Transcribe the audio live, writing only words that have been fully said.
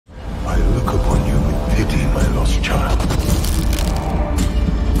look upon you with pity, my lost child.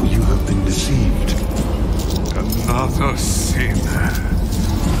 For you have been deceived. Another sinner.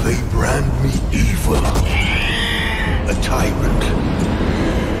 They brand me evil. A tyrant.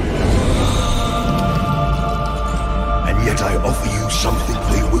 And yet I offer you something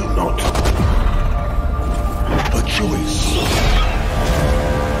they will not. A choice.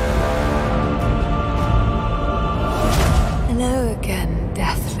 Hello again,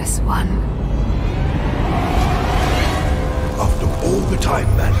 deathless one. After all the time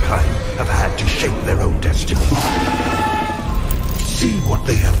mankind have had to shape their own destiny, see what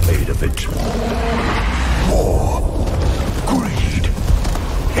they have made of it. War, greed,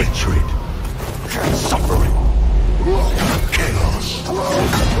 hatred, suffering, chaos.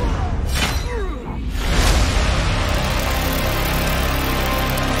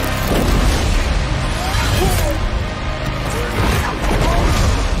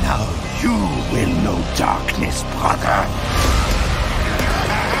 Now you will know darkness, brother.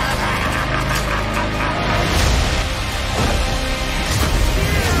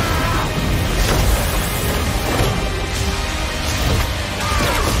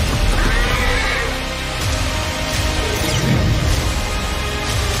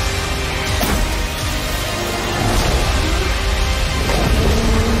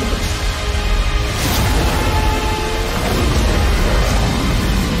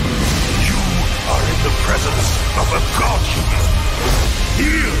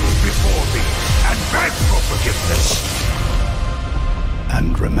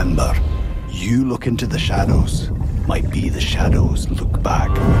 Remember, you look into the shadows, might be the shadows look back.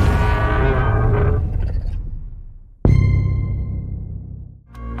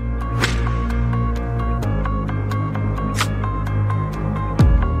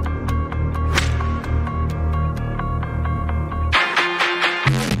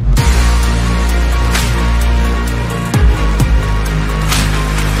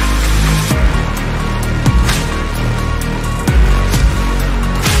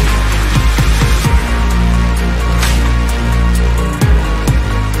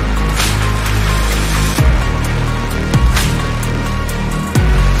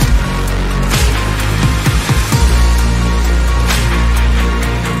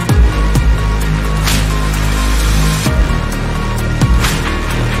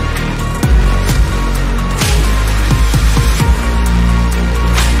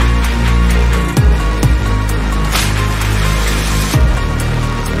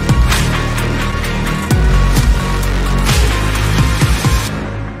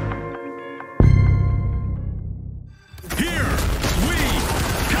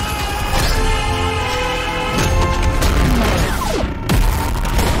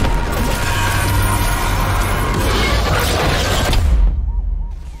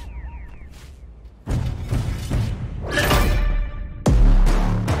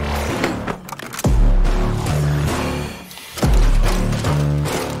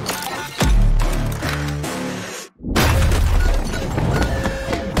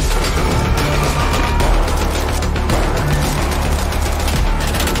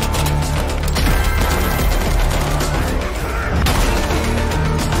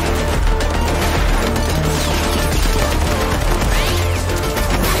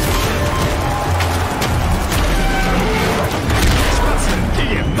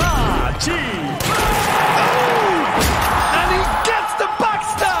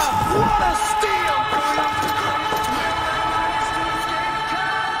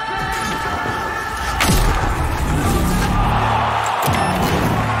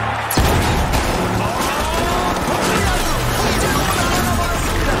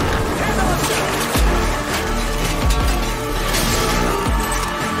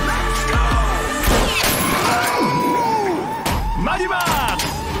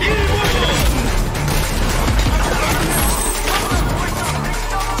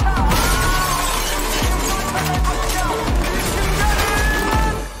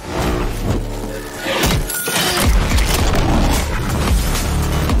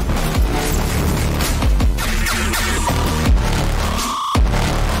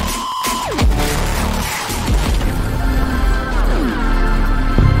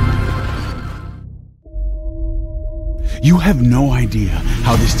 You have no idea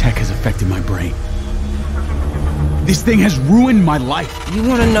how this tech has affected my brain. This thing has ruined my life. You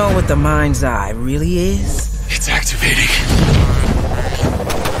want to know what the mind's eye really is? It's activating.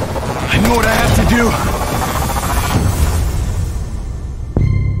 I know what I have to do.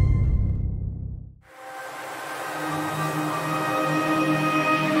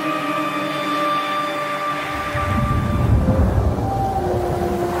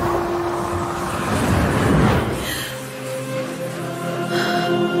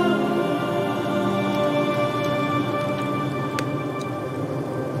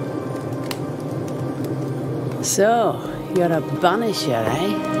 So, you're a Banisher, eh?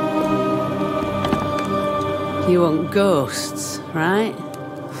 You want ghosts, right?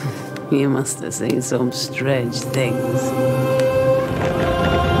 You must have seen some strange things.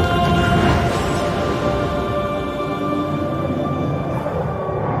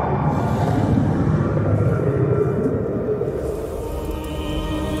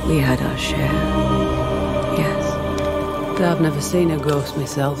 We had our share. Yes. But I've never seen a ghost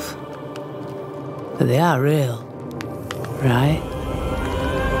myself. But they are real, right?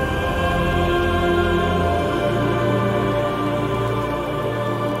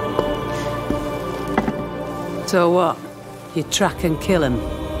 So what? You track and kill him?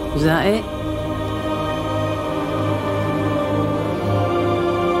 Is that it?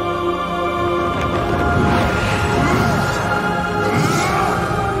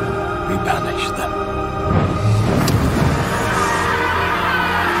 We banish them.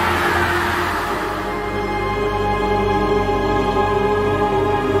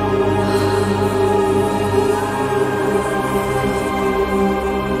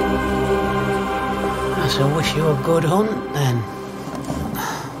 I wish you a good hunt, then.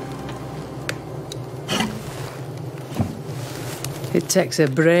 It takes a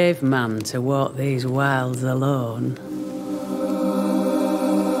brave man to walk these wilds alone.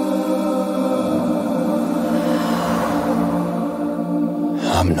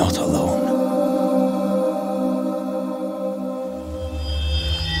 I'm not alone.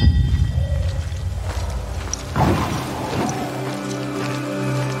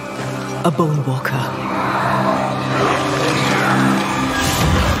 A bone walker.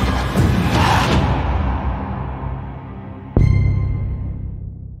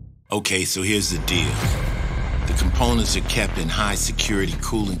 Okay, so here's the deal. The components are kept in high-security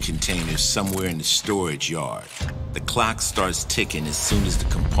cooling containers somewhere in the storage yard. The clock starts ticking as soon as the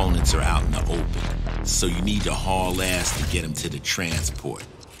components are out in the open, so you need to haul ass to get them to the transport.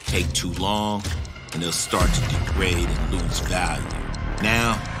 Take too long, and they'll start to degrade and lose value.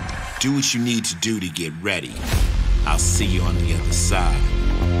 Now, do what you need to do to get ready. I'll see you on the other side.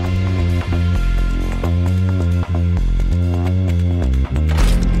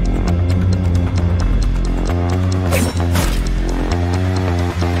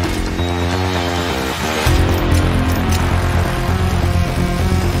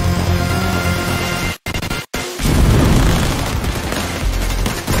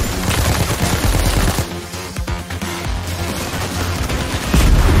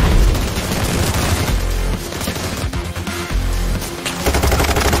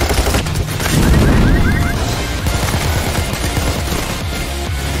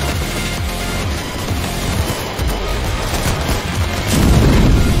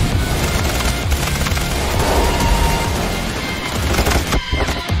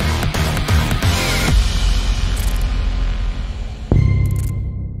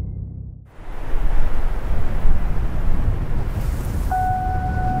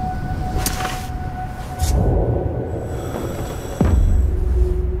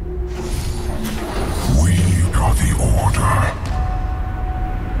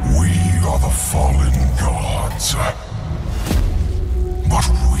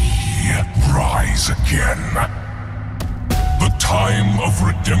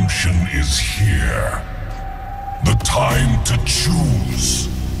 Redemption is here. The time to choose.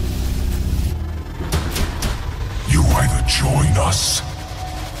 You either join us,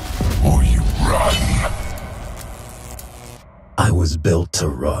 or you run. I was built to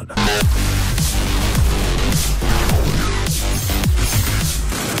run.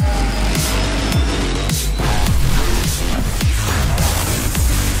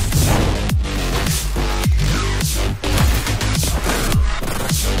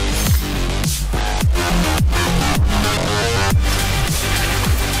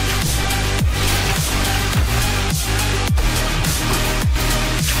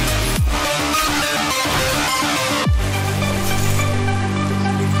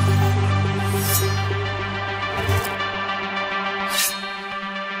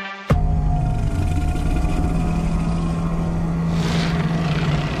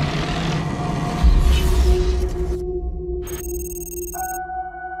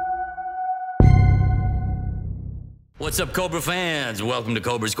 What's up, Cobra fans? Welcome to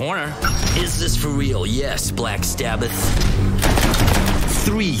Cobra's Corner. Is this for real? Yes, Black Sabbath.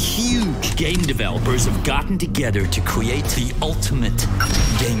 3 huge game developers have gotten together to create the ultimate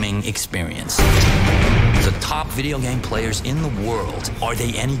gaming experience. The top video game players in the world. Are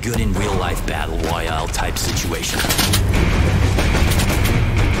they any good in real-life battle royale type situations?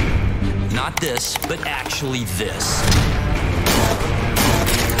 Not this, but actually this.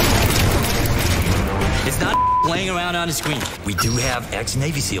 It's not laying around on a screen. We do have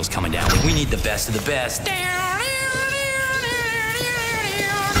ex-Navy SEALs coming down. We need the best of the best.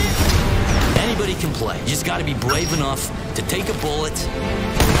 Anybody can play. You just gotta be brave enough to take a bullet.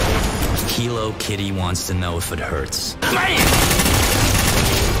 Kilo Kitty wants to know if it hurts. Man!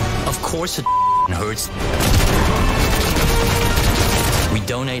 Of course it hurts. We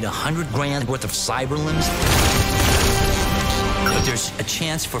donate 100 grand worth of cyber limbs. But there's a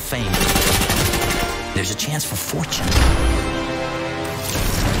chance for fame. There's a chance for fortune.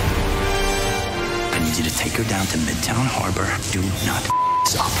 I need you to take her down to Midtown Harbor. Do not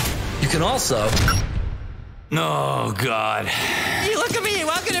up. You can also... Oh, God. Hey, look at me.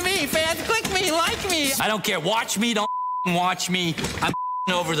 Welcome to me. Fans, click me, like me. I don't care. Watch me. Don't watch me. I'm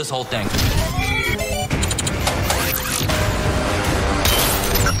over this whole thing.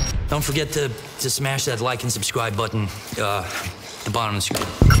 Don't forget to smash that like and subscribe button at the bottom of the screen.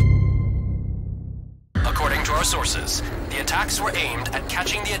 According to our sources, the attacks were aimed at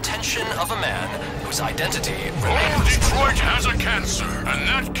catching the attention of a man whose identity remains... Detroit has a cancer, and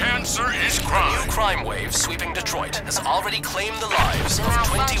that cancer is crime. A new crime wave sweeping Detroit has already claimed the lives of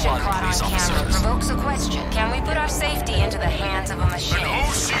 21 police officers. Provokes a question. Can we put our safety into the hands of a machine? An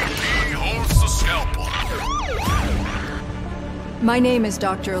OCP holds the scalpel. My name is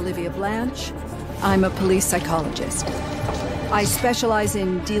Dr. Olivia Blanche. I'm a police psychologist. I specialize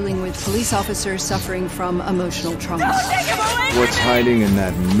in dealing with police officers suffering from emotional trauma. What's hiding in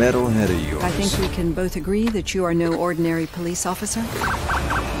that metal head of yours? I think we can both agree that you are no ordinary police officer.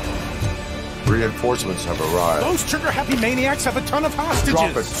 Reinforcements have arrived. Those trigger-happy maniacs have a ton of hostages.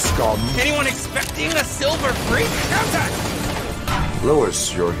 Drop it, scum. Anyone expecting a silver freak? Contact!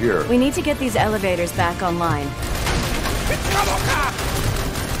 Lewis, you're here. We need to get these elevators back online. It's RoboCop!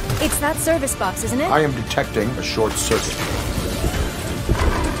 It's that service box, isn't it? I am detecting a short circuit.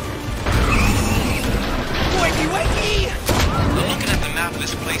 Wakey! I'm looking at the map of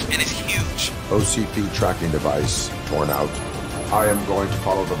this place, and it's huge. OCP tracking device torn out. I am going to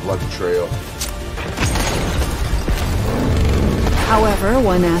follow the blood trail. However,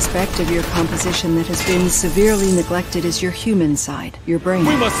 one aspect of your composition that has been severely neglected is your human side, your brain.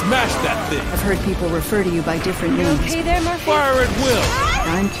 We must smash that thing! I've heard people refer to you by different names. Okay there, Murphy? Fire at will!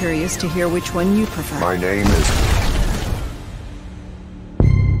 I'm curious to hear which one you prefer. My name is...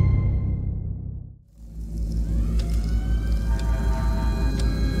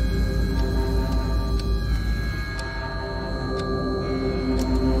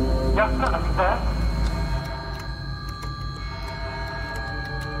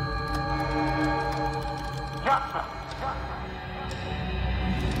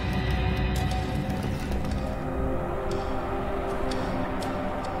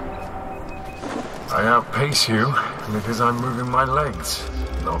 I outpace you because I'm moving my legs,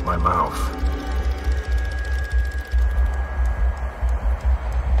 not my mouth.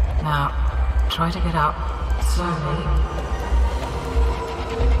 Now, try to get up slowly.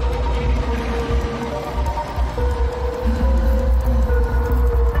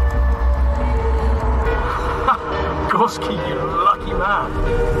 Gorski, you lucky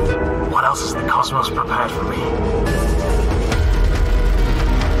man. What else has the cosmos prepared for me?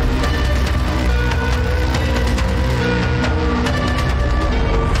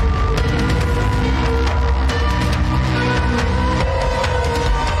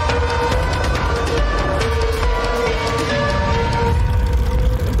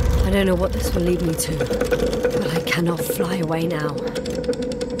 I don't know what this will lead me to, but I cannot fly away now.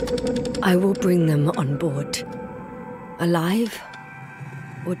 I will bring them on board. Alive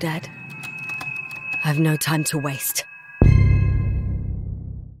or dead. I have no time to waste.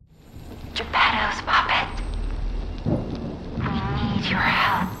 Geppetto's puppet. We need your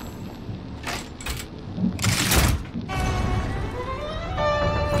help.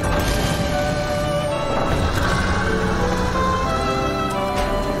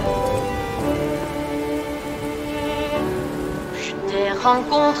 Je t'ai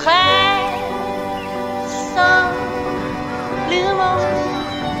rencontré simplement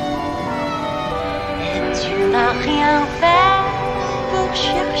et tu n'as rien fait pour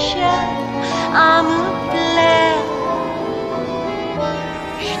chercher à me plaire.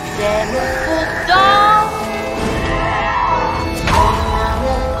 Je t'aime pourtant, mon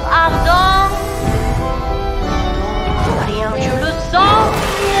amour ardent. Rien, je le sens,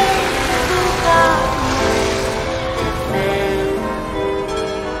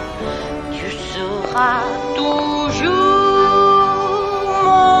 tu seras toujours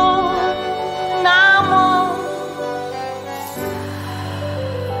mon amour.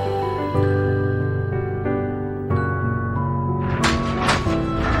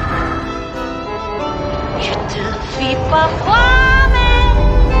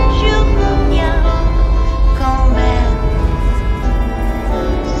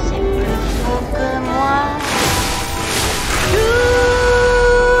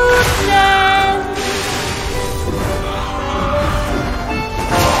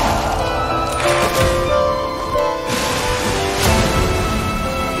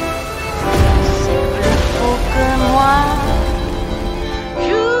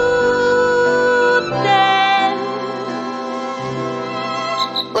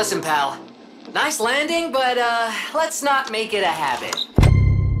 Listen, pal. Nice landing, but let's not make it a habit.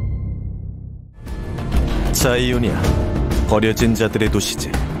 자이오니아, 버려진 자들의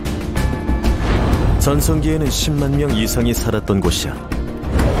도시지. 전성기에는 10만 명 이상이 살았던 곳이야.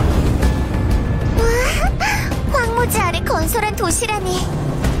 와, 황무지 아래 건설한 도시라니.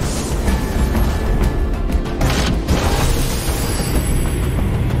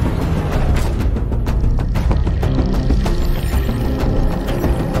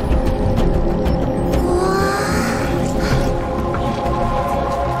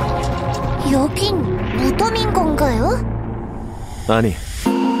 여긴 무덤인 건가요? 아니,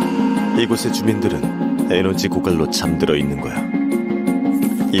 이곳의 주민들은 에너지 고갈로 잠들어 있는 거야.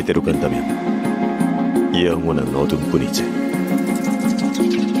 이대로 간다면 영원한 어둠뿐이지.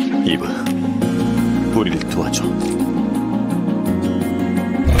 이브, 우리를 도와줘.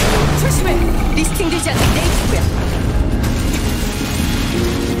 조심해! 리스팅되지 않는 네이티브야.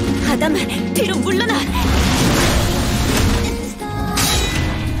 아담, 뒤로 물러나!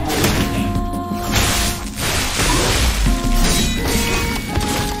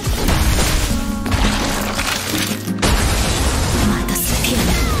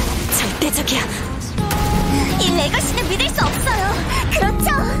 이 레거시는 믿을 수 없어요. 그렇죠?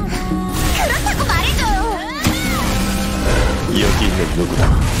 그렇다고 말해줘요. 여기 있는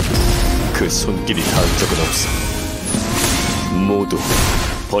누구나 그 손길이 닿은 적은 없어. 모두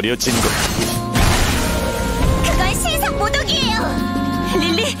버려진 거야. 그건 신상 모독이에요.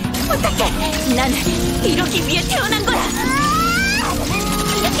 릴리, 부탁해. 난 이러기 위해 태어난 거야.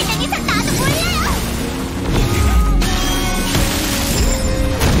 이렇게 된 이상 나도 몰라요.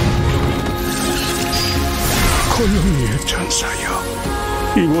 고용의 천사여,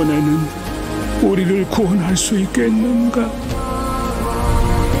 이번에는 우리를 구원할 수 있겠는가?